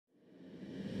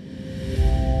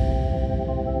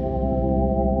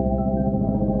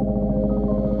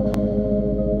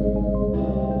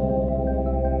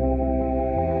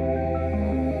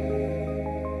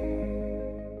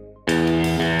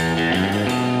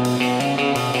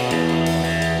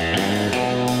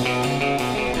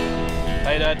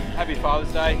happy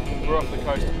Father's Day. We're off the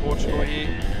coast of Portugal here.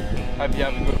 Hope you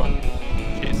have a good one.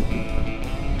 Cheers.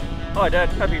 Hi Dad,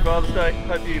 happy Father's Day.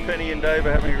 Hope you, Penny and Dave,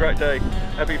 are having a great day.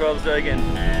 Happy Father's Day again.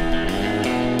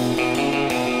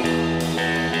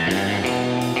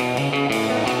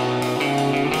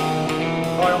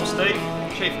 Hi, I'm Steve,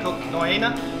 Chief Cook at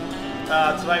Nuyina.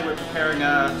 Today we're preparing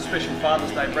a special Father's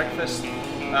Day breakfast for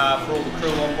all the crew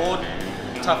on board.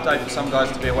 Tough day for some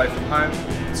guys to be away from home,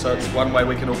 so it's one way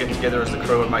we can all get together as the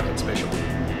crew and make it special.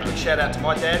 Big shout out to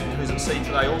my dad, who's at sea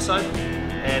today also,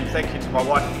 and thank you to my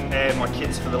wife and my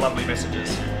kids for the lovely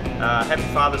messages. Happy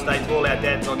Father's Day to all our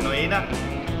dads on Nuyina,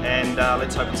 and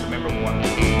let's hope it's a memorable one.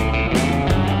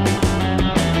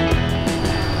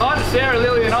 Hi to Sarah,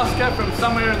 Lily and Oscar from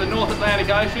somewhere in the North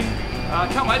Atlantic Ocean.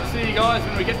 Can't wait to see you guys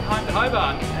when we get home to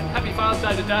Hobart. And happy Father's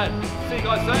Day to Dad. See you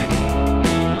guys soon.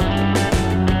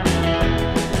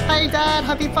 Hey Dad,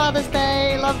 happy Father's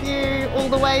Day. Love you all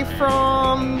the way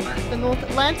from the North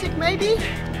Atlantic maybe.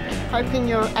 Hoping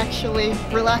you're actually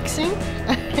relaxing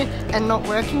and not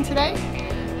working today.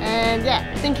 And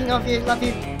yeah, thinking of you, love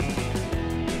you.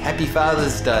 Happy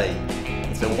Father's Day.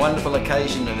 It's a wonderful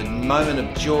occasion and a moment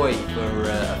of joy for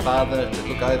a father to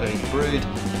look over his brood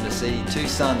and to see two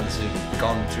sons who've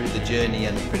gone through the journey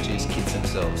and produced kids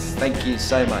themselves. Thank you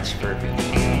so much for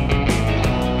everything.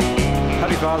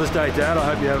 Happy Father's Day, Dad.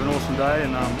 I hope you have an awesome day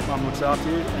and Mum looks after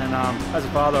you. And as a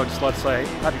father, I'd just like to say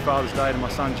Happy Father's Day to my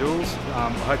son Jules.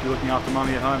 I hope you're looking after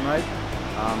Mummy at home, mate.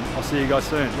 I'll see you guys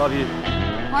soon. Love you.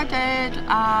 Hi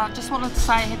Dad, just wanted to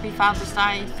say Happy Father's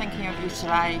Day, thinking of you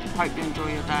today, hope you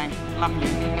enjoy your day, love you.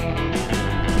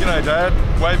 G'day Dad,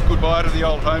 wave goodbye to the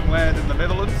old homeland in the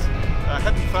Netherlands.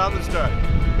 Happy Father's Day.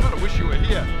 Kind of wish you were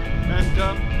here. And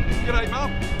g'day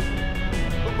Mum,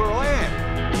 look where I am.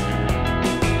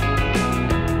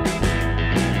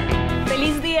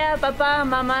 Feliz día, papá,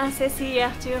 mamá, Ceci y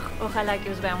Arthur. Ojalá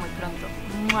que os vea muy pronto.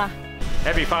 ¡Mua!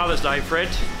 Happy Father's Day, Fred.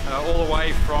 All the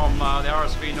way from the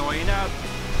RSV Nuyina.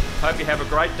 Hope you have a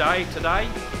great day today.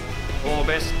 All the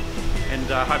best, and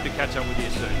hope to catch up with you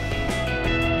soon.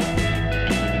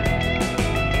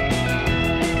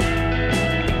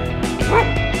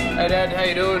 Hey Dad, how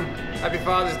you doing? Happy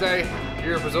Father's Day.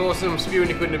 Europe was awesome. Spewing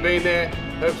you couldn't have been there.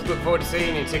 Look forward to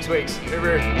seeing you in 6 weeks.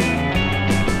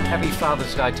 Happy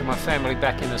Father's Day to my family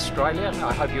back in Australia.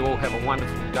 I hope you all have a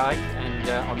wonderful day, and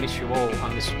I miss you all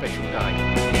on this special day.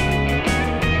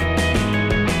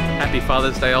 Happy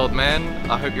Father's Day, old man.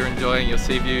 I hope you're enjoying your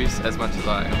sea views as much as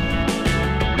I am.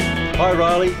 Hi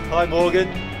Riley, hi Morgan.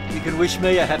 You can wish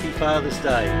me a happy Father's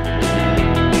Day.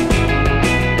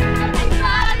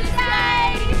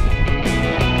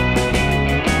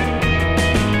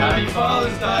 Happy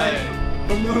Father's Day.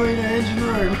 From the Nuyina engine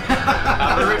room.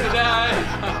 Have a ripper day.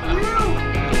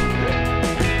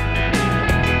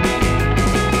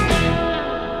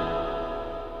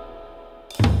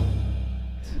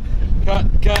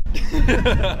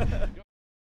 Cut.